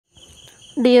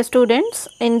Dear students,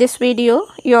 in this video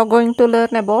you are going to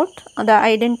learn about the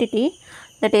identity,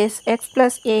 that is x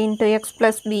plus a into x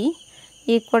plus b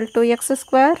equal to x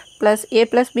square plus a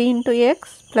plus b into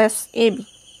x plus ab.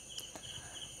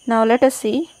 Now let us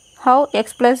see how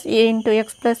x plus a into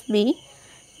x plus b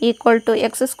equal to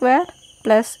x square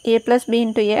plus a plus b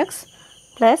into x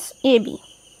plus ab.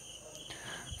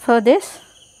 For this,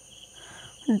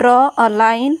 draw a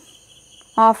line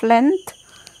of length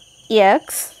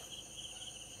x .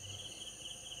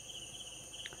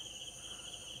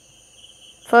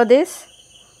 For this,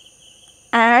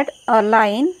 add a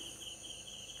line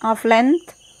of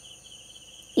length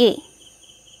a.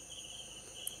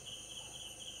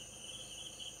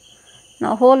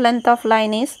 Now whole length of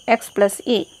line is x plus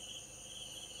a.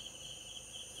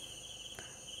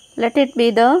 Let it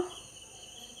be the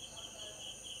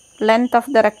length of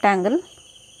the rectangle.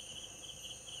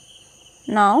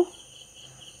 Now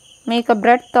make a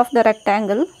breadth of the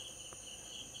rectangle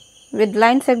with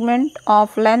line segment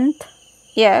of length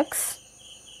x.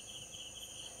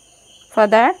 For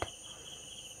that,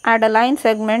 add a line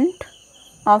segment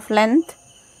of length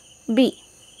b.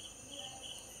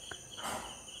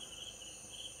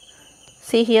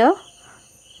 See here,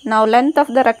 now length of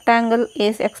the rectangle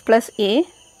is x plus a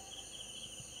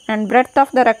and breadth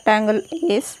of the rectangle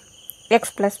is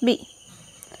x plus b.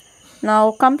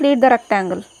 Now complete the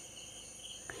rectangle.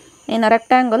 In a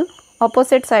rectangle,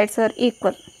 opposite sides are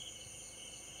equal.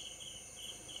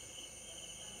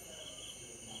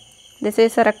 This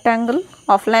is a rectangle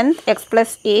of length x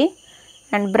plus a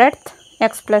and breadth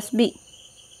x plus b.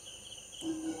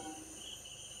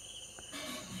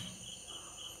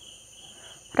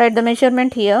 Write the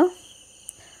measurement here.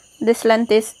 This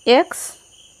length is x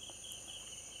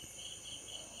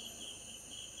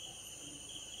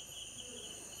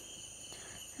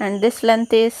and this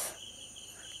length is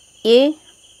a,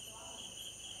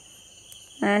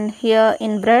 and here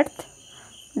in breadth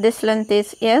this length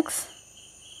is x,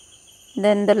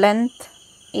 then the length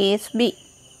is b.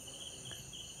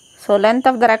 So length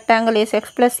of the rectangle is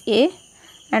x plus a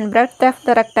and breadth of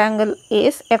the rectangle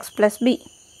is x plus b.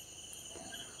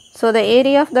 So the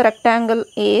area of the rectangle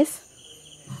is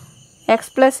x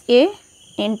plus a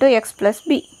into x plus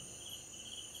b.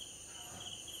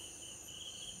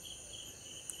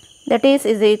 That is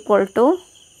equal to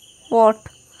what?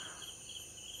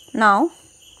 Now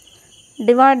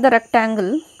divide the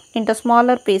rectangle into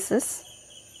smaller pieces.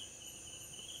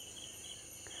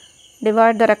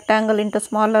 Divide the rectangle into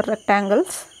smaller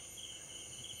rectangles.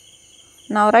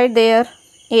 Now write their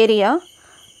area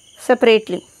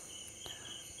separately.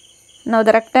 Now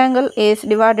the rectangle is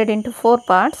divided into 4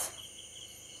 parts.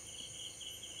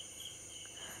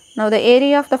 Now the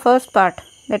area of the first part,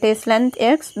 that is length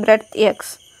x, breadth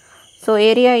x. So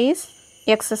area is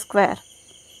x square.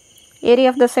 Area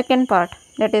of the second part,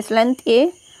 that is length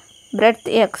a, breadth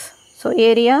x. So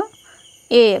area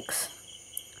ax.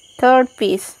 Third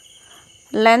piece,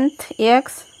 length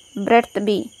x, breadth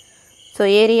b. So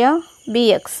area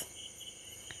bx.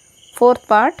 Fourth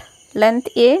part, length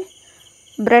a,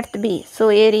 breadth b. So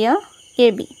area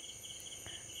ab.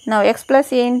 Now x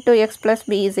plus a into x plus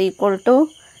b is equal to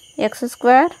x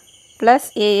square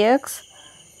plus ax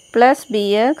plus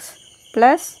bx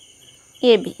plus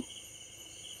ab.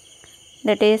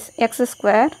 That is x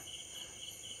square.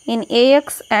 In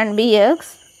ax and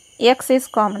bx, x is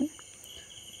common.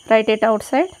 Write it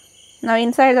outside. Now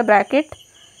inside the bracket,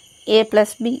 a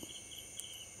plus b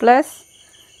plus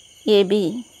ab.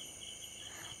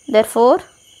 Therefore,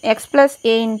 x plus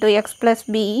a into x plus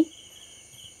b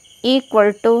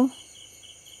equal to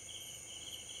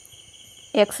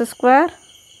x square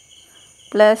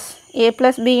plus a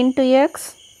plus b into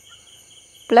x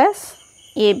plus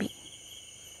ab.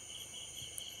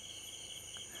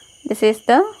 This is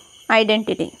the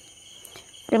identity.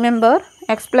 Remember,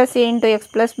 x plus a into x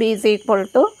plus b is equal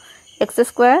to x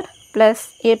square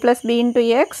plus a plus b into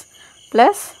x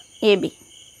plus ab.